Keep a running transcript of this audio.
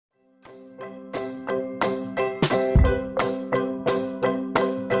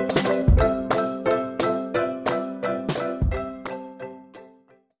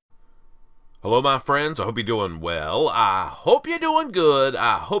Hello, my friends. I hope you're doing well. I hope you're doing good.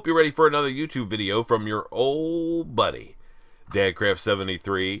 I hope you're ready for another YouTube video from your old buddy,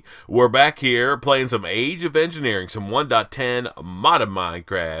 Dadcraft73. We're back here playing some Age of Engineering, some 1.10 modded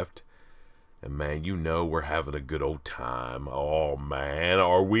Minecraft. And man, you know we're having a good old time. Oh man,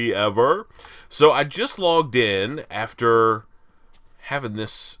 are we ever? So I just logged in after having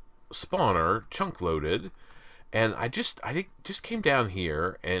this spawner chunk loaded. And I just came down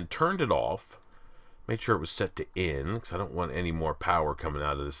here and turned it off. Made sure it was set to in, because I don't want any more power coming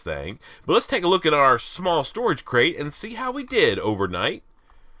out of this thing. But let's take a look at our small storage crate and see how we did overnight.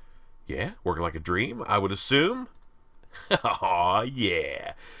 Yeah, working like a dream, I would assume. Aw,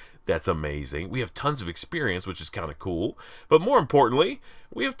 yeah. That's amazing. We have tons of experience, which is kind of cool. But more importantly,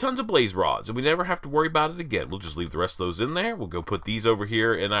 we have tons of blaze rods, and we never have to worry about it again. We'll just leave the rest of those in there. We'll go put these over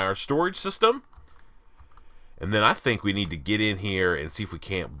here in our storage system. And then I think we need to get in here and see if we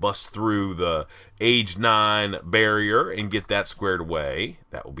can't bust through the age 9 barrier and get that squared away.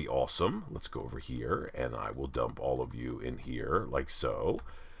 That will be awesome. Let's go over here, and I will dump all of you in here like so.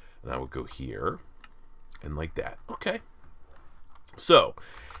 And I will go here and like that. Okay. So,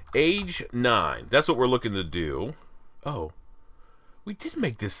 age 9. That's what we're looking to do. Oh, we did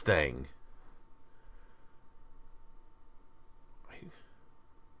make this thing.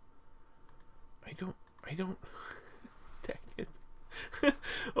 I don't dang it.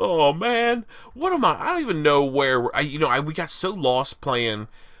 Oh man, what am I don't even know where we got so lost playing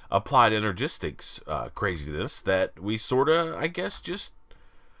applied energistics craziness that we sort of, I guess, just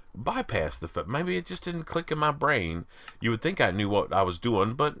bypassed the fact. Maybe it just didn't click in my brain. You would think I knew what I was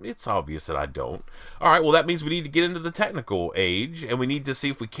doing, but it's obvious that I don't. Alright, well that means we need to get into the technical age, and we need to see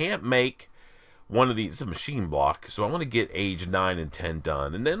if we can't make one of these. It's a machine block, so I want to get age 9 and 10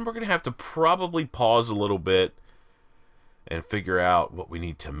 done, and then we're going to have to probably pause a little bit and figure out what we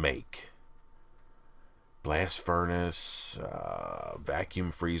need to make. Blast furnace,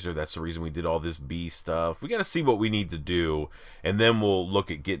 vacuum freezer. That's the reason we did all this bee stuff. We got to see what we need to do, and then we'll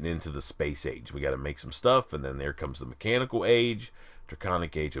look at getting into the space age. We got to make some stuff, and then there comes the mechanical age,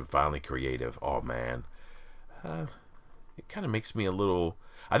 draconic age, and finally creative. Oh man, it kind of makes me a little...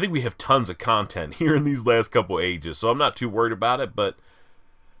 I think we have tons of content here in these last couple ages, so I'm not too worried about it, but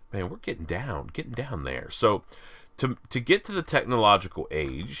man, we're getting down there. So to get to the technological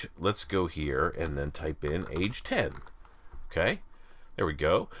age, let's go here and then type in age 10. Okay, there we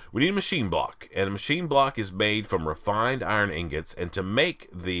go. We need a machine block, and a machine block is made from refined iron ingots, and to make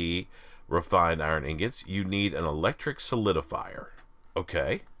the refined iron ingots, you need an electric solidifier.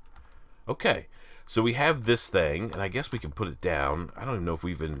 Okay. So we have this thing, and I guess we can put it down. I don't even know if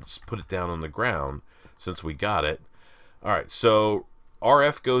we even put it down on the ground since we got it. Alright, so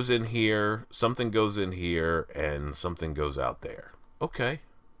RF goes in here, something goes in here, and something goes out there. Okay.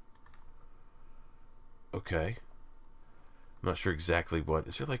 I'm not sure exactly what.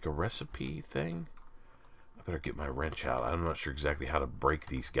 Is there like a recipe thing? I better get my wrench out. I'm not sure exactly how to break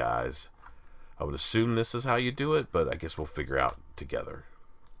these guys. I would assume this is how you do it, but I guess we'll figure out together.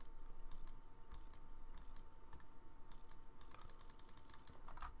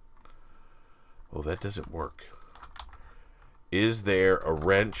 Well, that doesn't work. Is there a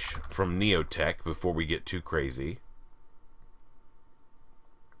wrench from Neotech before we get too crazy?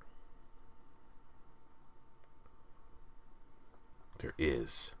 There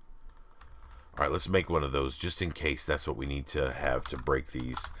is. Alright, let's make one of those just in case that's what we need to have to break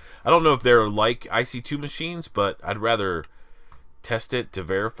these. I don't know if they're like IC2 machines, but I'd rather test it to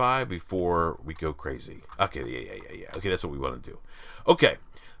verify before we go crazy. Okay, yeah. Okay, that's what we want to do. Okay,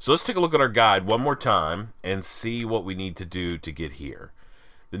 so let's take a look at our guide one more time and see what we need to do to get here.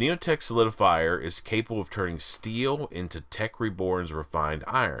 The Neotech solidifier is capable of turning steel into Tech Reborn's refined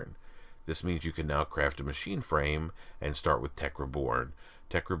iron. This means you can now craft a machine frame and start with Tech Reborn.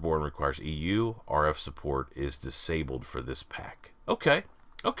 Tech Reborn requires EU. RF support is disabled for this pack. Okay,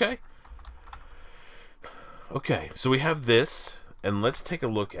 so we have this. And let's take a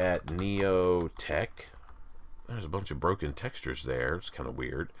look at Neotech. There's a bunch of broken textures there. It's kind of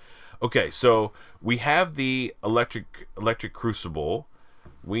weird. Okay, so we have the electric crucible.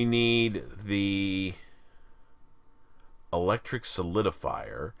 We need the electric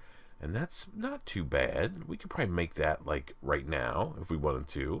solidifier, and that's not too bad. We could probably make that like right now if we wanted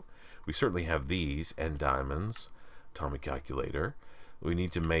to. We certainly have these and diamonds. Atomic calculator. We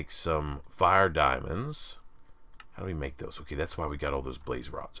need to make some fire diamonds. How do we make those? Okay, that's why we got all those blaze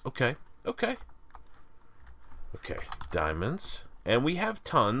rods. Okay. Diamonds. And we have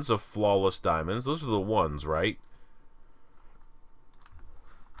tons of flawless diamonds. Those are the ones, right?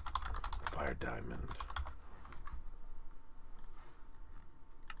 Fire diamond.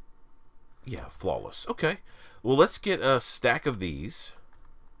 Yeah, flawless. Okay. Well, let's get a stack of these.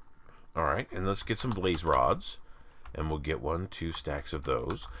 All right, and let's get some blaze rods. And we'll get 1, 2 stacks of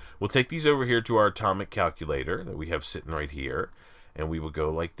those. We'll take these over here to our atomic calculator that we have sitting right here. And we will go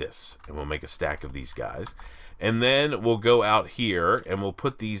like this. And we'll make a stack of these guys. And then we'll go out here and we'll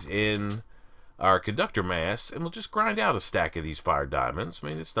put these in our conductor mass. And we'll just grind out a stack of these fire diamonds. I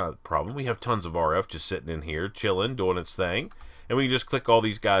mean, it's not a problem. We have tons of RF just sitting in here, chilling, doing its thing. And we can just click all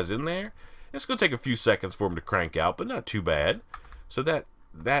these guys in there. It's going to take a few seconds for them to crank out, but not too bad. So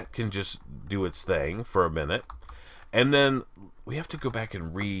that can just do its thing for a minute. And then we have to go back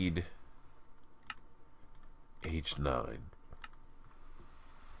and read age 9.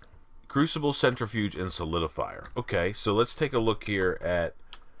 Crucible, centrifuge, and solidifier. Okay, so let's take a look here at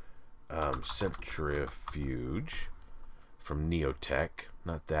centrifuge from Neotech.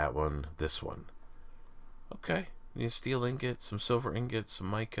 Not that one, this one. Okay, we need a steel ingot, some silver ingots, some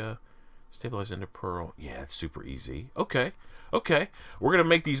mica, stabilized into pearl. Yeah, it's super easy. Okay. Okay, we're going to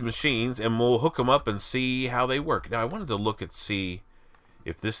make these machines, and we'll hook them up and see how they work. Now, I wanted to look at see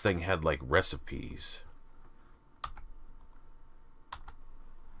if this thing had, like, recipes.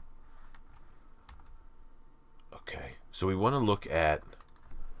 Okay, so we want to look at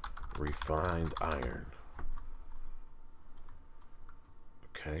refined iron.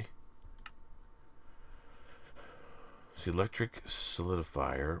 Okay. So electric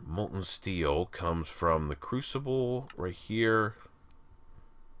solidifier, molten steel comes from the crucible right here.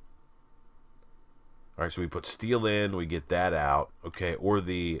 All right, so we put steel in, we get that out, okay, or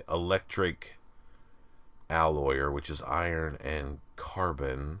the electric alloyer, which is iron and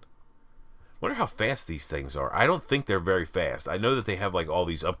carbon. Wonder how fast these things are. I don't think they're very fast. I know that they have like all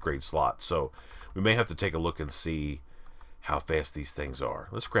these upgrade slots, so we may have to take a look and see how fast these things are.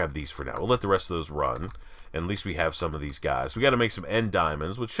 Let's grab these for now. We'll let the rest of those run. And at least we have some of these guys. We got to make some end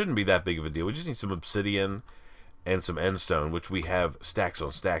diamonds, which shouldn't be that big of a deal. We just need some obsidian and some end stone, which we have stacks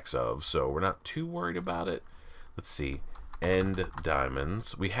on stacks of, so we're not too worried about it. Let's see. End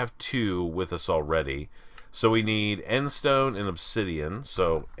diamonds. We have 2 with us already. So we need end stone and obsidian.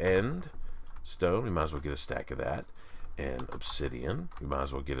 So end stone, we might as well get a stack of that. And obsidian, we might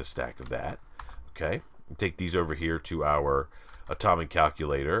as well get a stack of that. Okay. We'll take these over here to our atomic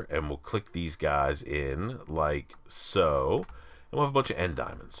calculator, and we'll click these guys in like so, and we'll have a bunch of end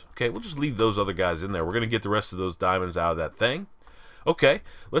diamonds. Okay, we'll just leave those other guys in there. We're going to get the rest of those diamonds out of that thing. Okay,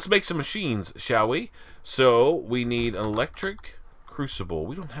 let's make some machines, shall we? So we need an electric crucible.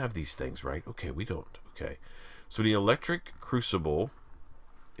 We don't have these things, right? Okay, we don't. Okay, so we need electric crucible.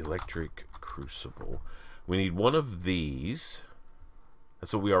 Electric crucible. We need one of these.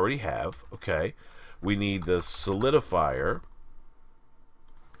 That's what we already have. Okay, we need the solidifier.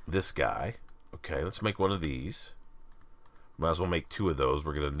 This guy. Okay, let's make one of these. Might as well make 2 of those.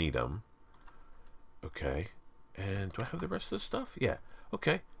 We're going to need them. Okay. And do I have the rest of this stuff? Yeah.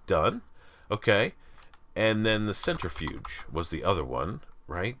 Okay. Done. Okay. And then the centrifuge was the other one,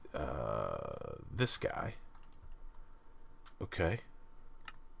 right? This guy. Okay.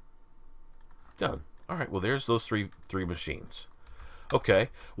 Done. All right. Well, there's those three machines.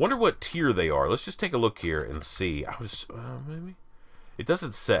 Okay. Wonder what tier they are. Let's just take a look here and see. I was maybe. It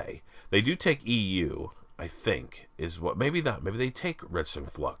doesn't say. They do take EU, I think, is what. Maybe not. Maybe they take redstone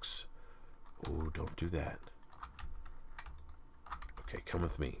flux. Oh, don't do that. Okay, come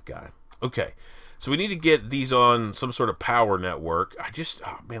with me, guy. Okay, so we need to get these on some sort of power network.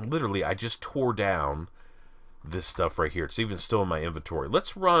 Oh, man, literally, I just tore down this stuff right here. It's even still in my inventory.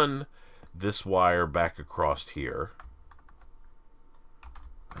 Let's run this wire back across here.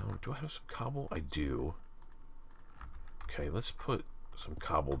 Do I have some cobble? I do. Okay, let's put some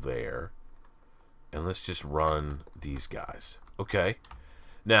cobble there, and let's just run these guys. Okay,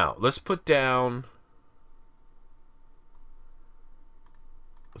 now let's put down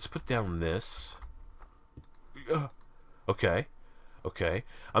this. Okay,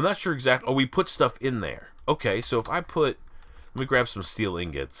 I'm not sure exactly. Oh, we put stuff in there. Okay, so if I put, let me grab some steel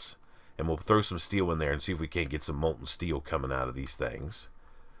ingots, and we'll throw some steel in there and see if we can't get some molten steel coming out of these things.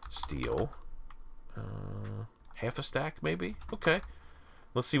 Steel, half a stack maybe. Okay.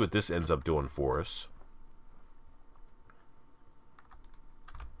 Let's see what this ends up doing for us.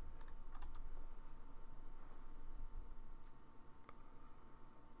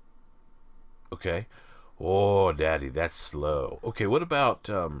 Okay. Oh, daddy, that's slow. Okay, what about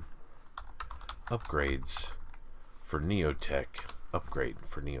upgrades for Neotech? Upgrade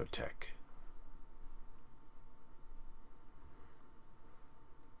for Neotech.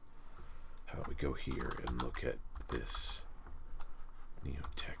 How about we go here and look at this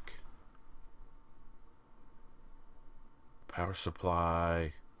Neotech. Power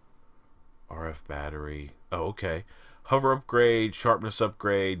supply, RF battery. Oh, okay. Hover upgrade, sharpness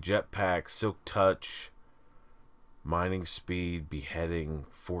upgrade, jetpack, silk touch, mining speed, beheading,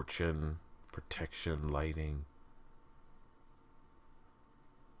 fortune, protection, lighting.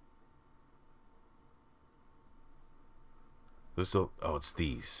 Those don't. Oh, it's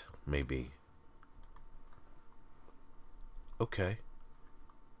these. Maybe. Okay.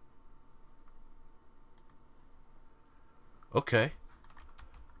 Okay.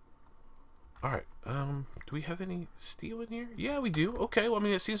 Alright, do we have any steel in here? Yeah, we do. Okay, well, I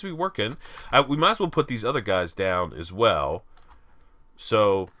mean, it seems to be working. We might as well put these other guys down as well.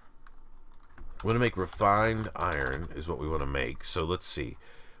 So, we want to make refined iron is what we want to make. So, let's see.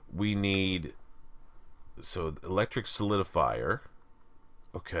 We need, so, electric solidifier.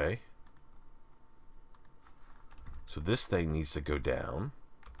 Okay. So, this thing needs to go down.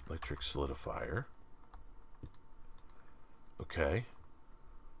 Electric solidifier. Okay.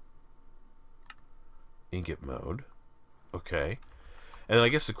 Ingot mode. Okay. And then I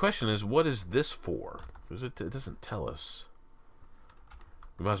guess the question is, what is this for? Because it doesn't tell us.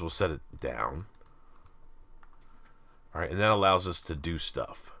 We might as well set it down. Alright, and that allows us to do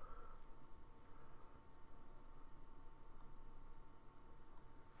stuff.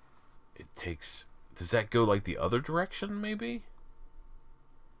 It takes... Does that go like the other direction, maybe?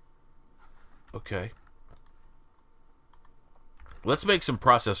 Okay. Let's make some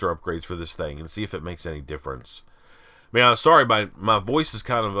processor upgrades for this thing and see if it makes any difference. I mean, I'm sorry, my voice is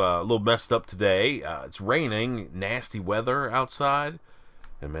kind of a little messed up today. It's raining, nasty weather outside.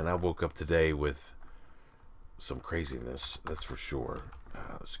 And man, I woke up today with some craziness, that's for sure.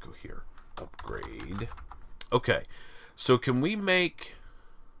 Let's go here. Upgrade. Okay, so can we make...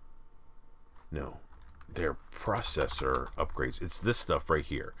 No, their processor upgrades. It's this stuff right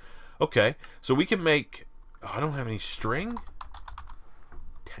here. Okay, so we can make... Oh, I don't have any string?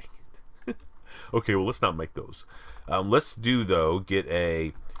 Okay, well, let's not make those. Let's do, though, get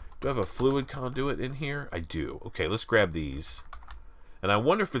a... Do I have a fluid conduit in here? I do. Okay, let's grab these. And I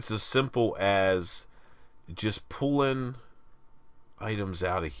wonder if it's as simple as just pulling items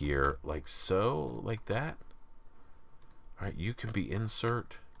out of here like so, like that. All right, you can be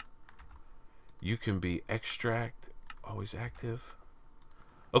insert. You can be extract. Always active.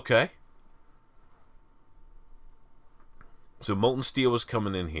 Okay. So molten steel is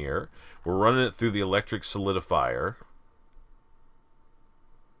coming in here. We're running it through the electric solidifier.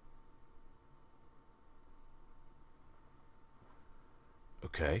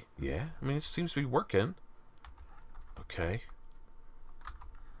 Okay, yeah. I mean, it seems to be working. Okay.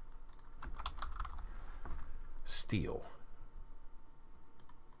 Steel.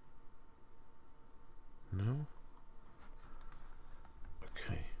 No?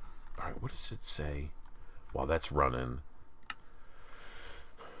 Okay. Alright, what does it say while that's running?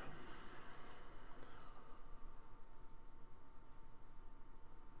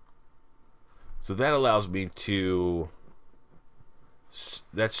 So that allows me to...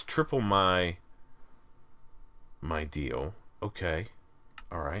 That's triple my deal. Okay.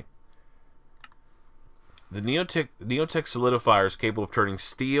 Alright. The Neotech solidifier is capable of turning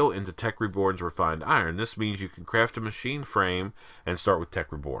steel into Tech Reborn's refined iron. This means you can craft a machine frame and start with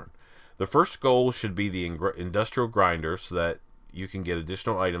Tech Reborn. The first goal should be the industrial grinder so that you can get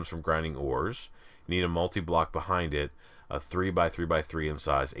additional items from grinding ores. You need a multi-block behind it. A 3x3x3 in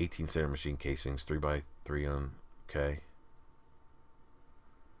size, 18 center machine casings, 3x3 on, okay.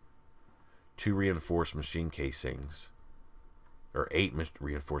 2 reinforced machine casings, or 8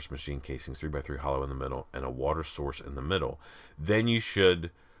 reinforced machine casings, 3x3 hollow in the middle, and a water source in the middle. Then you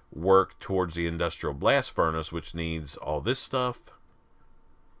should work towards the industrial blast furnace, which needs all this stuff.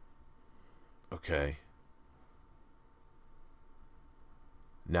 Okay.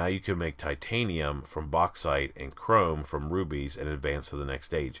 Now you can make titanium from bauxite and chrome from rubies and advance to the next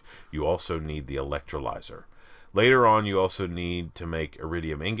stage. You also need the electrolyzer. Later on, you also need to make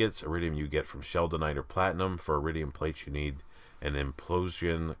iridium ingots. Iridium you get from sheldonite or platinum. For iridium plates, you need an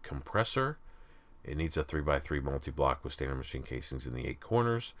implosion compressor. It needs a 3x3 multi-block with standard machine casings in the 8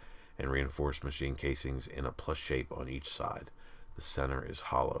 corners and reinforced machine casings in a plus shape on each side. The center is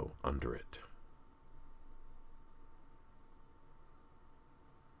hollow under it.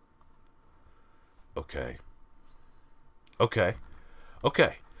 Okay. Okay.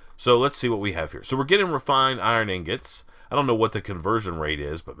 Okay. So let's see what we have here. So we're getting refined iron ingots. I don't know what the conversion rate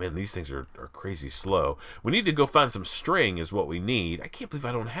is, but man, these things are crazy slow. We need to go find some string is what we need. I can't believe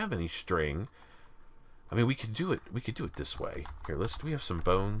I don't have any string. I mean, we could do it. We could do it this way. Here, do we have some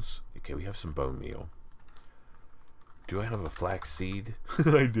bones? Okay, we have some bone meal. Do I have a flax seed?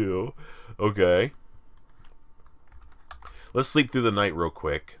 I do. Okay. Let's sleep through the night real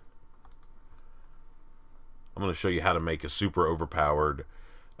quick. I'm going to show you how to make a super overpowered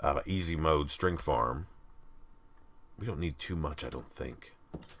easy mode string farm. We don't need too much, I don't think.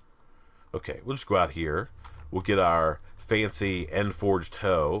 Okay, we'll just go out here. We'll get our fancy end forged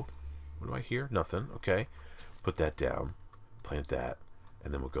hoe. What do I hear? Nothing. Okay. Put that down. Plant that.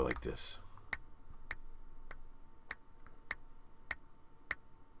 And then we'll go like this.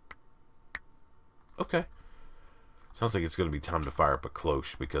 Okay. Sounds like it's going to be time to fire up a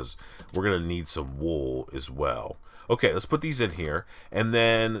cloche because we're going to need some wool as well. Okay, let's put these in here. And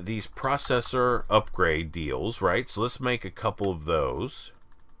then these processor upgrade deals, right? So let's make a couple of those.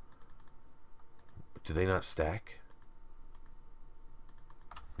 Do they not stack?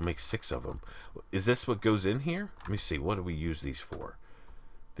 We'll make 6 of them. Is this what goes in here? Let me see. What do we use these for?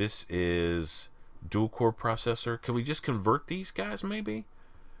 This is dual core processor. Can we just convert these guys maybe?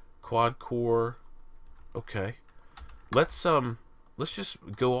 Quad core. Okay. Let's just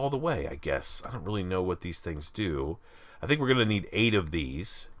go all the way, I guess. I don't really know what these things do. I think we're going to need 8 of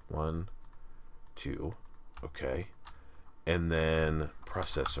these. 1, 2. Okay. And then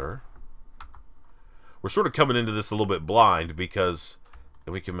processor. We're sort of coming into this a little bit blind because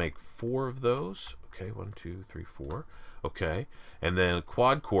we can make 4 of those. Okay, 1, 2, 3, 4. Okay. And then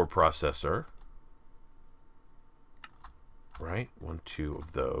quad core processor. Right? 1, 2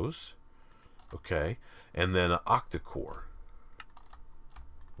 of those. Okay. And then an octa-core.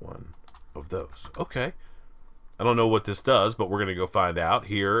 1 of those. Okay. I don't know what this does, but we're going to go find out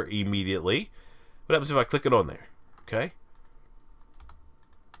here immediately. What happens if I click it on there? Okay.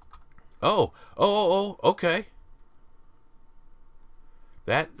 Oh, okay.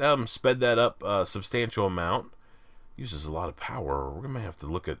 That sped that up a substantial amount. Uses a lot of power. We're going to have to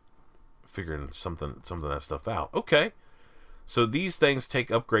look at figuring something of that stuff out. Okay. So these things take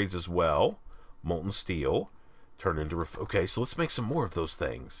upgrades as well. Molten steel. Turn into... Okay, so let's make some more of those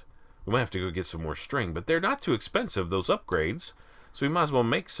things. We might have to go get some more string, but they're not too expensive, those upgrades. So we might as well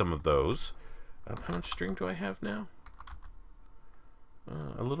make some of those. How much string do I have now?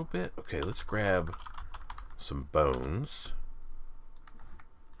 A little bit. Okay, let's grab some bones.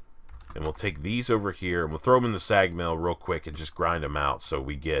 And we'll take these over here, and we'll throw them in the sag mill real quick and just grind them out so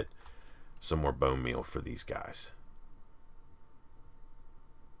we get some more bone meal for these guys.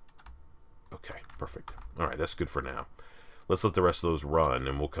 Okay, perfect. All right, that's good for now. Let's let the rest of those run,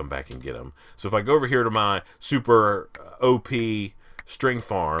 and we'll come back and get them. So if I go over here to my super OP string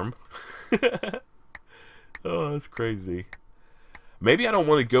farm. Oh, that's crazy. Maybe I don't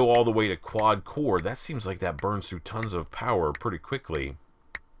want to go all the way to quad core. That seems like that burns through tons of power pretty quickly.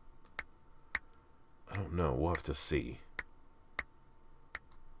 I don't know. We'll have to see.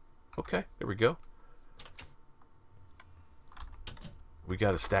 Okay, there we go. We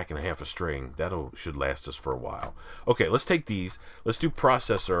got a stack and a half of string. Should last us for a while. Okay, let's take these. Let's do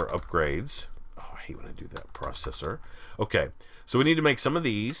processor upgrades. Oh, I hate when I do that. Processor. Okay, so we need to make some of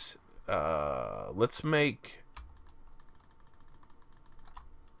these. Let's make...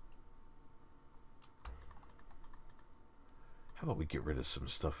 How about we get rid of some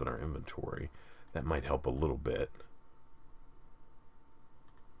stuff in our inventory? That might help a little bit.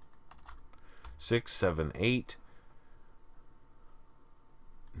 6, 7, 8...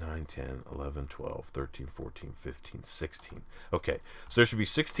 9, 10, 11, 12, 13, 14, 15, 16. Okay, so there should be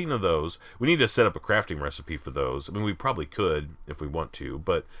 16 of those. We need to set up a crafting recipe for those. I mean, we probably could if we want to,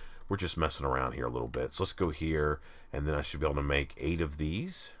 but we're just messing around here a little bit. So let's go here, and then I should be able to make 8 of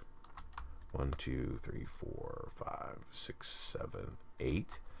these. 1, 2, 3, 4, 5, 6, 7,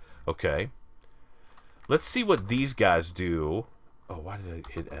 8. Okay. Let's see what these guys do. Oh, why did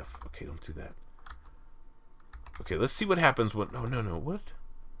I hit F? Okay, don't do that. Okay, let's see what happens when... Oh, no, what?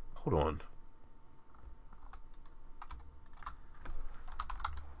 Hold on.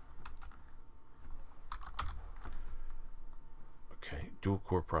 Okay, dual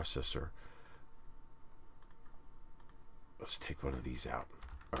core processor. Let's take one of these out.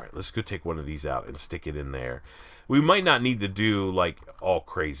 All right, let's go take one of these out and stick it in there. We might not need to do like all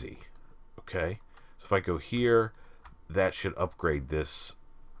crazy. Okay, so if I go here, that should upgrade this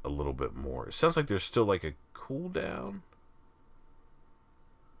a little bit more. It sounds like there's still like a cooldown.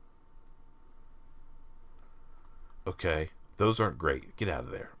 Okay, those aren't great. Get out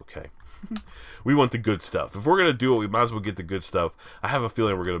of there. Okay. We want the good stuff. If we're going to do it, we might as well get the good stuff. I have a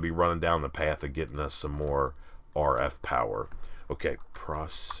feeling we're going to be running down the path of getting us some more RF power. Okay,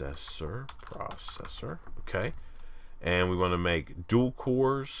 processor. Okay. And we want to make dual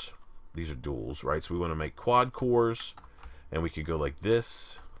cores. These are duals, right? So we want to make quad cores. And we could go like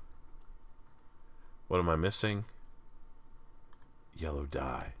this. What am I missing? Yellow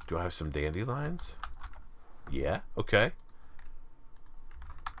dye. Do I have some dandelions? Yeah, okay.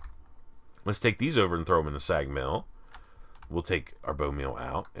 Let's take these over and throw them in the sag mill. We'll take our bone meal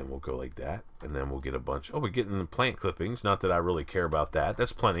out, and we'll go like that. And then we'll get a bunch. Oh, we're getting plant clippings. Not that I really care about that.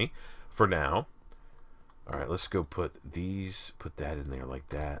 That's plenty for now. All right, let's go put these, put that in there like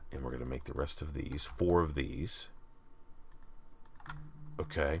that. And we're going to make the rest of these, 4 of these.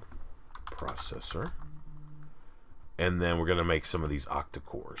 Okay. Processor. And then we're going to make some of these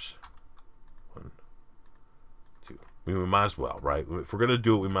octa-cores. 1, 2. We might as well, right? If we're going to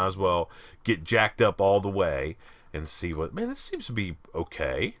do it, we might as well get jacked up all the way and see what... Man, this seems to be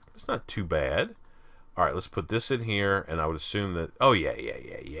okay. It's not too bad. All right, let's put this in here, and I would assume that... Oh, yeah.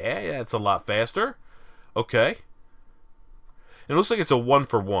 It's a lot faster. Okay. It looks like it's a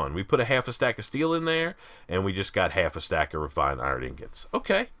 1-for-1. We put a half a stack of steel in there, and we just got half a stack of refined iron ingots.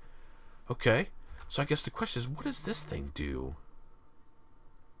 Okay. Okay. So I guess the question is, what does this thing do?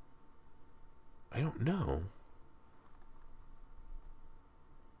 I don't know.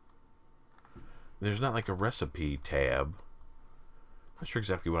 There's not like a recipe tab. Not sure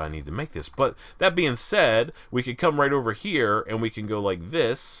exactly what I need to make this. But that being said, we could come right over here and we can go like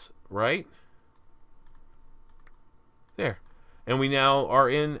this, right? There. And we now are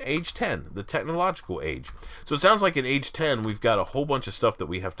in age 10, the technological age. So it sounds like in age 10, we've got a whole bunch of stuff that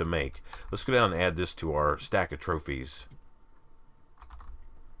we have to make. Let's go down and add this to our stack of trophies.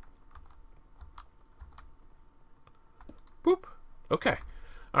 Boop. Okay.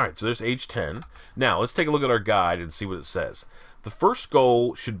 All right, so there's age 10. Now, let's take a look at our guide and see what it says. The first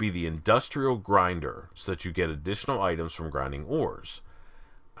goal should be the industrial grinder so that you get additional items from grinding ores.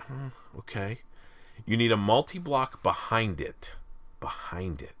 Okay. You need a multi-block behind it.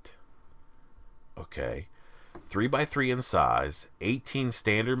 Behind it. Okay. 3x3 in size, 18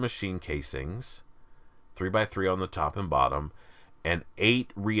 standard machine casings, 3x3 on the top and bottom, and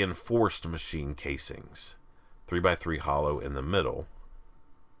 8 reinforced machine casings, 3x3 hollow in the middle.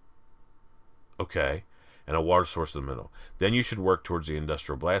 Okay, and a water source in the middle. Then you should work towards the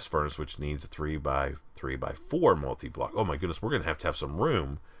industrial blast furnace, which needs a 3x3x4 multi-block. Oh my goodness, we're going to have some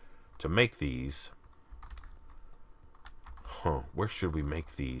room to make these. Huh, where should we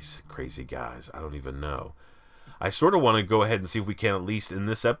make these crazy guys? I don't even know. I sort of want to go ahead and see if we can, at least in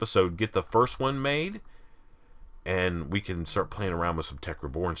this episode, get the first one made. And we can start playing around with some Tech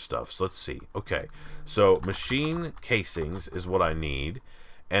Reborn stuff. So let's see. Okay, so machine casings is what I need.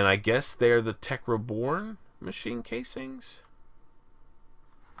 And I guess they're the Tech Reborn machine casings.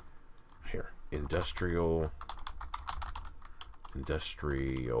 Here, industrial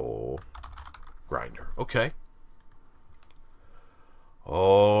grinder. Okay.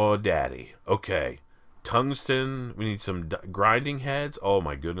 Oh, daddy. Okay. Tungsten. We need some grinding heads. Oh,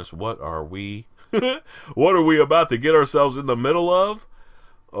 my goodness. What are we? What are we about to get ourselves in the middle of?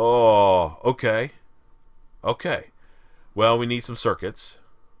 Oh, okay. Okay. Well, we need some circuits.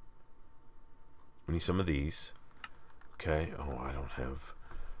 We need some of these. Okay. Oh, I don't have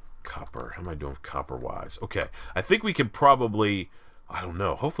copper. How am I doing copper-wise? Okay. I think we can probably... I don't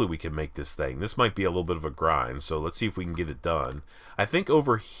know. Hopefully we can make this thing. This might be a little bit of a grind, so let's see if we can get it done. I think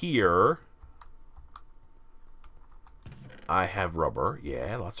over here I have rubber.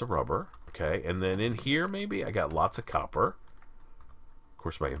 Yeah, lots of rubber. Okay, and then in here maybe I got lots of copper. Of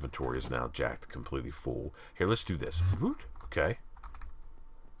course, my inventory is now jacked completely full. Here, let's do this. Okay.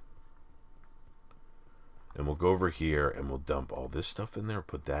 And we'll go over here and we'll dump all this stuff in there.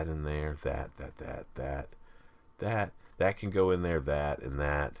 Put that in there. That can go in there, that, and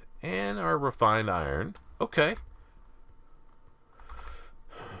that. And our refined iron. Okay.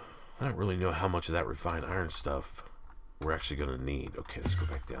 I don't really know how much of that refined iron stuff we're actually going to need. Okay, let's go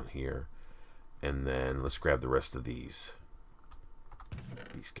back down here. And then let's grab the rest of these.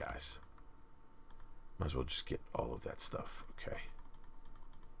 These guys. Might as well just get all of that stuff. Okay.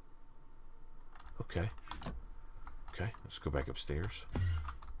 Okay. Okay, let's go back upstairs.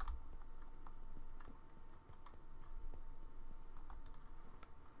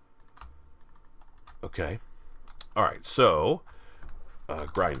 Okay. All right, so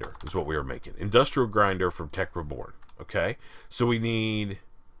grinder is what we were making. Industrial grinder from Tech Reborn. Okay, so we need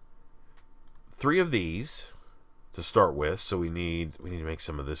 3 of these to start with. So we need to make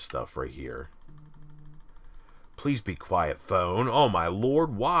some of this stuff right here. Please be quiet, phone. Oh my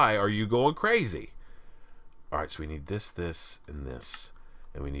lord, why are you going crazy? All right, so we need this, and this,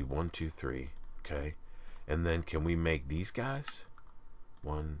 and we need 1, 2, 3. Okay, and then can we make these guys?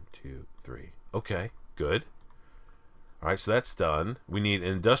 1, 2, 3. Okay, good. All right, so that's done. We need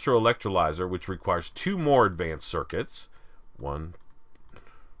an industrial electrolyzer, which requires 2 more advanced circuits. 1.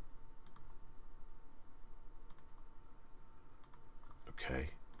 Okay,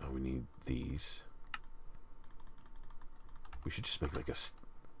 now we need these. We should just make like a...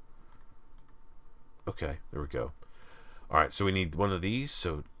 Okay, there we go. All right, so we need one of these.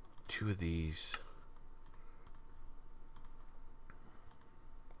 So 2 of these.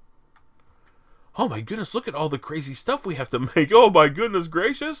 Oh my goodness, look at all the crazy stuff we have to make. Oh my goodness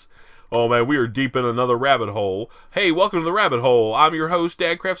gracious. Oh man, we are deep in another rabbit hole. Hey, welcome to the rabbit hole. I'm your host,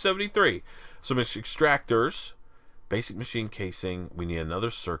 DadCraft73. Some extractors, basic machine casing. We need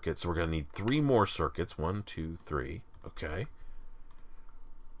another circuit, so we're going to need 3 more circuits. 1, 2, 3. Okay.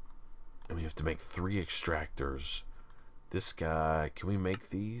 And we have to make 3 extractors. This guy, can we make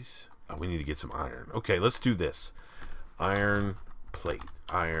these? Oh, we need to get some iron. Okay, let's do this. Iron plate.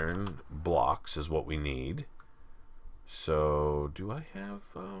 Iron blocks is what we need. So, do I have,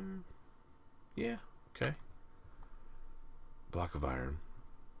 yeah, okay. Block of iron.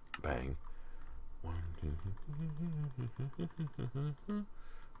 Bang. 1,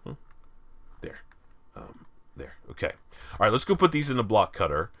 2. There. There. Okay. All right, let's go put these in the block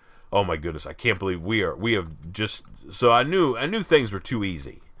cutter. Oh my goodness, I can't believe we have just, so I knew things were too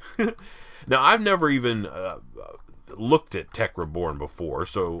easy. Now, I've never even looked at Tech Reborn before,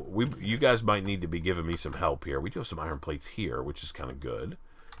 so you guys might need to be giving me some help here. We do have some iron plates here, which is kind of good.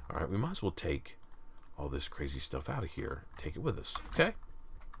 All right, we might as well take all this crazy stuff out of here. Take it with us, okay?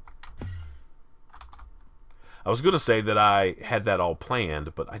 I was going to say that I had that all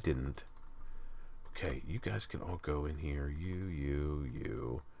planned, but I didn't. Okay, you guys can all go in here. You,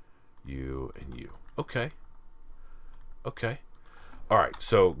 and you. Okay. Okay. All right,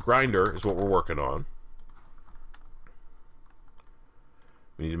 so grinder is what we're working on.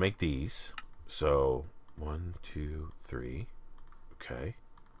 We need to make these. So 1, 2, 3. Okay.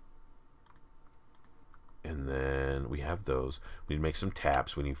 And then we have those. We need to make some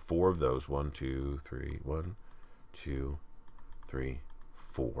taps. We need 4 of those. 1, 2, 3. 1, 2, 3,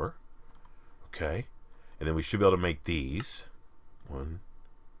 4. Okay. And then we should be able to make these. 1.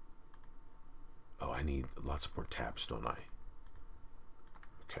 Oh, I need lots more taps, don't I?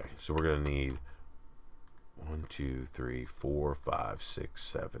 Okay. So we're going to need 1, 2, 3, 4, 5, 6,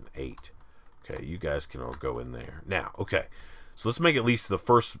 7, 8. Okay, you guys can all go in there. Now, okay. So let's make at least the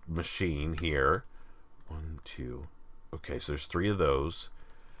first machine here. 1, 2. Okay, so there's 3 of those.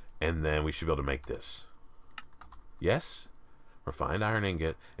 And then we should be able to make this. Yes? Refined iron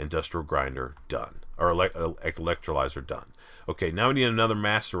ingot, industrial grinder, done. Or electrolyzer, done. Okay, now we need another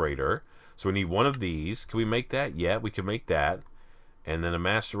macerator. So we need 1 of these. Can we make that? Yeah, we can make that. And then a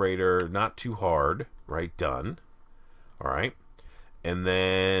macerator, not too hard, right? Done. All right. And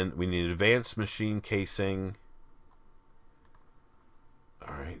then we need advanced machine casing.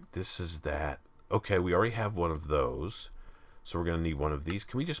 All right, this is that. Okay, we already have 1 of those. So we're going to need 1 of these.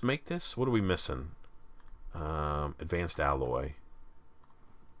 Can we just make this? What are we missing? Advanced alloy.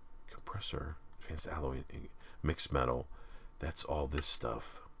 Compressor. Advanced alloy. Mixed metal. That's all this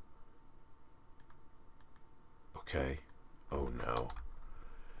stuff. Okay. Oh no.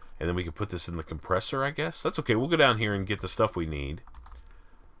 And then we can put this in the compressor, I guess. That's okay. We'll go down here and get the stuff we need.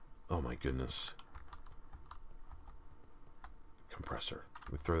 Oh my goodness. Compressor.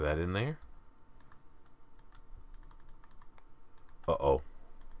 We throw that in there. Uh-oh.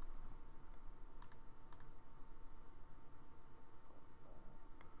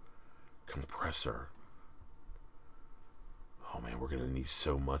 Compressor. Oh man, we're going to need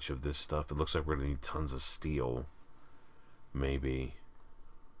so much of this stuff. It looks like we're going to need tons of steel. Maybe.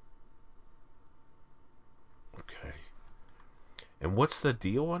 Okay. And what's the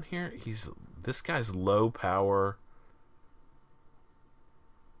deal on here? This guy's low power.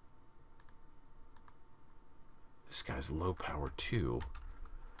 This guy's low power too.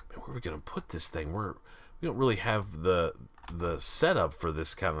 Man, where are we gonna put this thing? We don't really have the setup for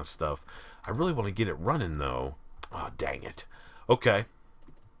this kind of stuff. I really want to get it running though. Oh dang it. Okay.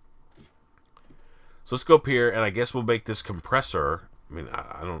 So let's go up here, and I guess we'll make this compressor. I mean,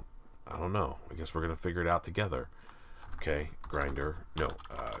 I don't know. I guess we're gonna figure it out together. Okay, grinder. No,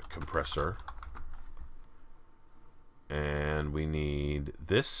 compressor. And we need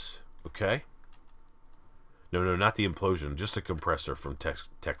this. Okay. No, not the implosion. Just a compressor from Tech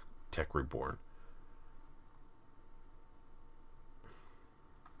Reborn.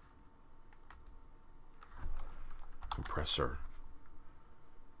 Compressor.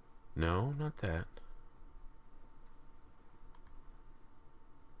 No, not that.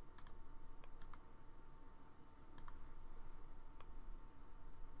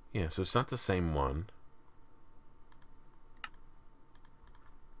 Yeah, so it's not the same one.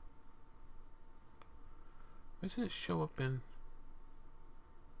 Why doesn't it show up in...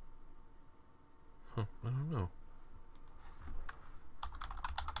 Huh, I don't know.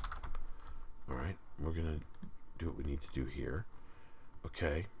 Alright, we're gonna do what we need to do here.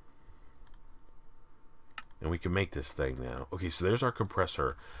 Okay. And we can make this thing now. Okay, so there's our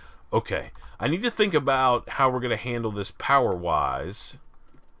compressor. Okay, I need to think about how we're going to handle this power-wise,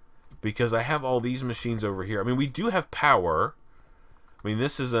 because I have all these machines over here. I mean, we do have power. I mean,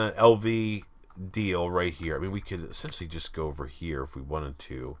 this is an LV deal right here. I mean, we could essentially just go over here if we wanted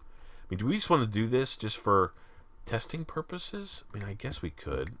to. I mean, do we just want to do this just for testing purposes? I mean, I guess we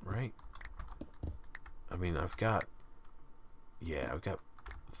could, right? I mean, I've got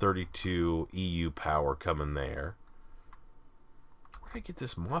 32 EU power coming there. Where did I get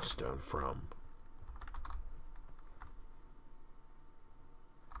this moss stone from?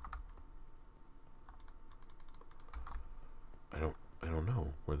 I don't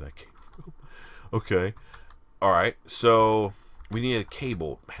know where that came from. Okay. Alright, so we need a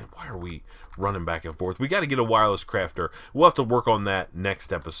cable. Man, why are we running back and forth? We got to get a wireless crafter. We'll have to work on that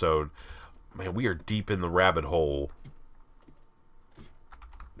next episode. Man, we are deep in the rabbit hole.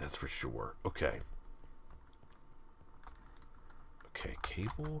 That's for sure. Okay. Okay,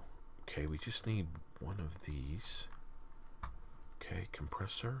 cable. Okay, we just need one of these. Okay,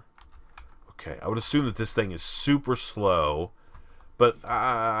 compressor. Okay, I would assume that this thing is super slow, but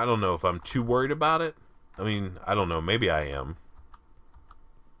I don't know if I'm too worried about it. I mean, I don't know. Maybe I am.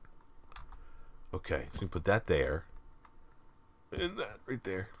 Okay, so we put that there. And that right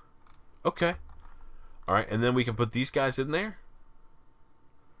there. Okay. Alright, and then we can put these guys in there.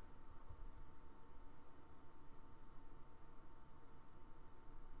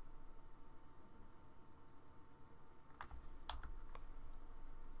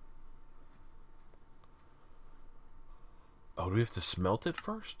 Oh, do we have to smelt it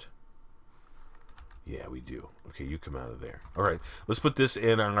first? Yeah, we do. Okay, you come out of there. Alright, let's put this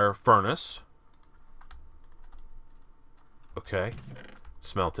in our furnace. Okay.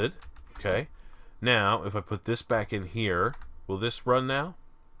 Smelted. Okay. Now, if I put this back in here, will this run now?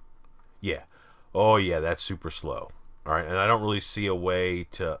 Yeah. Oh, yeah, that's super slow. Alright, and I don't really see a way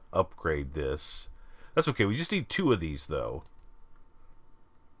to upgrade this. That's okay. We just need 2 of these, though.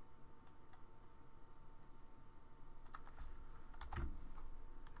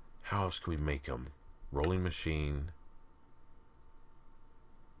 How else can we make them? Rolling machine.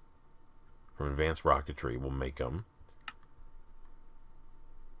 From advanced rocketry, we'll make them.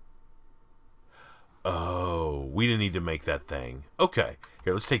 Oh, we didn't need to make that thing. Okay,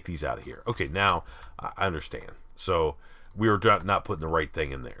 here, let's take these out of here. Okay, now I understand. So we were not putting the right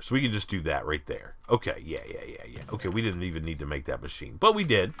thing in there. So we can just do that right there. Okay, yeah. Okay, we didn't even need to make that machine, but we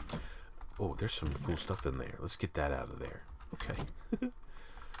did. Oh, there's some cool stuff in there. Let's get that out of there. Okay.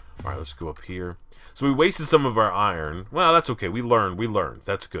 Alright, let's go up here. So we wasted some of our iron. Well, that's okay. We learned.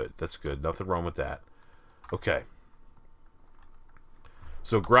 That's good. That's good. Nothing wrong with that. Okay.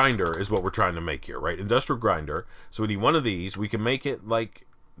 So grinder is what we're trying to make here, right? Industrial grinder. So we need one of these. We can make it like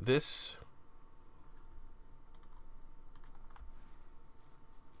this.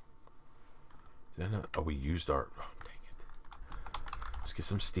 Did I not? Oh, we used our... Oh, dang it. Let's get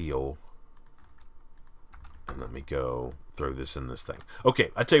some steel. And let me go throw this in this thing.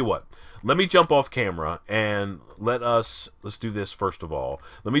 Okay, I tell you what. Let me jump off camera and let's do this first of all.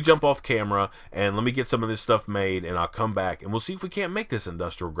 Let me jump off camera and let me get some of this stuff made, and I'll come back and we'll see if we can't make this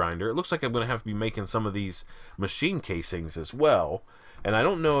industrial grinder. It looks like I'm going to have to be making some of these machine casings as well. And I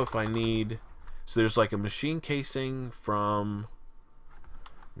don't know if I need... So there's like a machine casing from...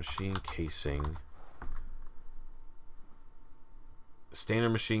 Machine casing... Standard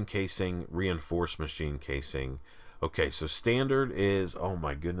machine casing, reinforced machine casing. Okay, so standard is, oh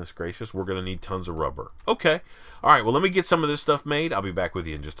my goodness gracious, we're going to need tons of rubber. Okay. All right, well, let me get some of this stuff made. I'll be back with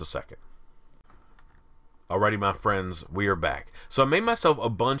you in just a second. Alrighty, my friends, we are back. So I made myself a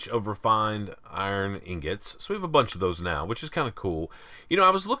bunch of refined iron ingots. So we have a bunch of those now, which is kind of cool. You know, I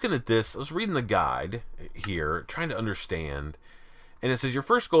was looking at this. I was reading the guide here, trying to understand. And it says your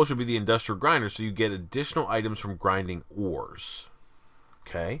first goal should be the industrial grinder, so you get additional items from grinding ores.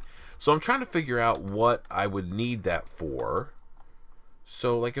 Okay, so I'm trying to figure out what I would need that for.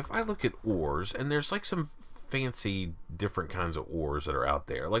 So, like, if I look at ores, and there's, like, some fancy different kinds of ores that are out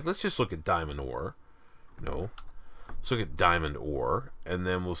there. Like, let's just look at diamond ore. No. Let's look at diamond ore, and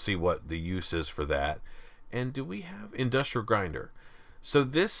then we'll see what the use is for that. And do we have industrial grinder? So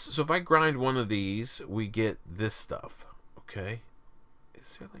if I grind one of these, we get this stuff. Okay.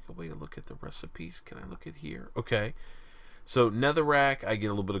 Is there, like, a way to look at the recipes? Can I look at here? Okay. So netherrack, I get a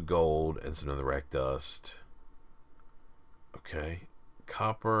little bit of gold and some netherrack dust. Okay.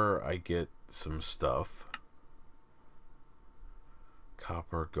 Copper, I get some stuff.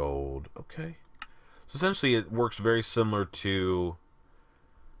 Copper, gold. Okay. So essentially it works very similar to,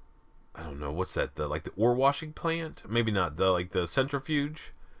 I don't know, what's that? Like the ore washing plant? Maybe not. The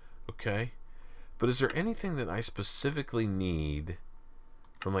centrifuge. Okay. But is there anything that I specifically need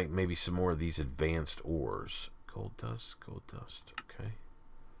from, like, maybe some more of these advanced ores? Gold dust, okay.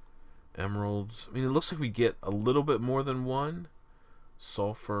 Emeralds. I mean, it looks like we get a little bit more than one.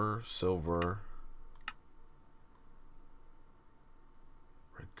 Sulfur, silver,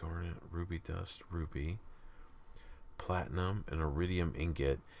 red garnet, ruby dust, ruby, platinum, and iridium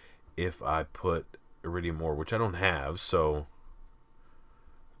ingot. If I put iridium ore, which I don't have, so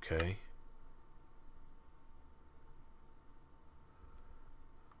okay.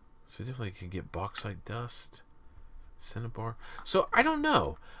 So definitely could get bauxite dust, cinnabar. So I don't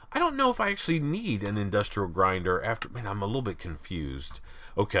know. I don't know if I actually need an industrial grinder after. Man, I'm a little bit confused.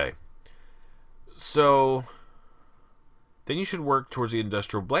 Okay. So then you should work towards the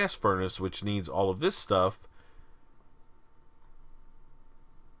industrial blast furnace, which needs all of this stuff.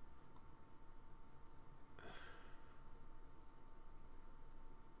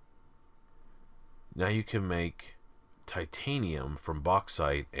 Now you can make titanium from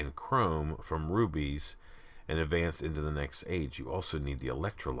bauxite and chrome from rubies and advance into the next age. You also need the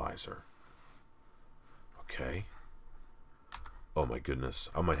electrolyzer. Okay. Oh my goodness.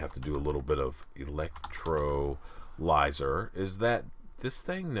 I might have to do a little bit of electrolyzer. Is that this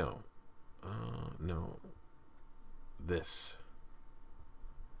thing? No. No. This.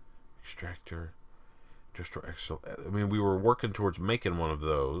 Extractor. I mean, we were working towards making one of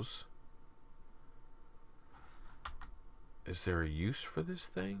those. Is there a use for this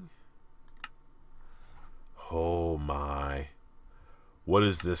thing? Oh my. What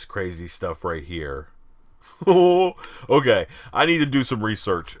is this crazy stuff right here? Okay, I need to do some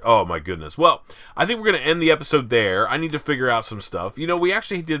research. Oh my goodness. Well, I think we're going to end the episode there. I need to figure out some stuff. You know, we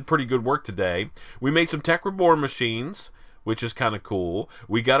actually did pretty good work today. We made some tech reborn machines, which is kind of cool.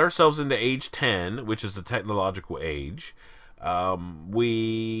 We got ourselves into age 10, which is the technological age.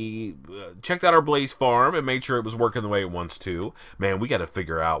 We checked out our Blaze farm and made sure it was working the way it wants to. Man, we got to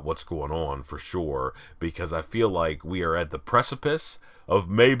figure out what's going on for sure, because I feel like we are at the precipice of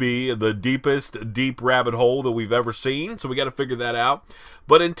maybe the deepest deep rabbit hole that we've ever seen. So we got to figure that out.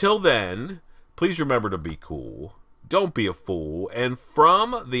 But until then, please remember to be cool. Don't be a fool. And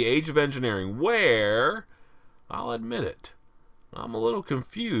from the Age of Engineering, where, I'll admit it, I'm a little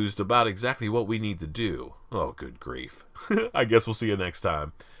confused about exactly what we need to do. Oh, good grief. I guess we'll see you next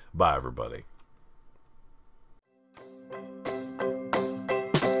time. Bye, everybody.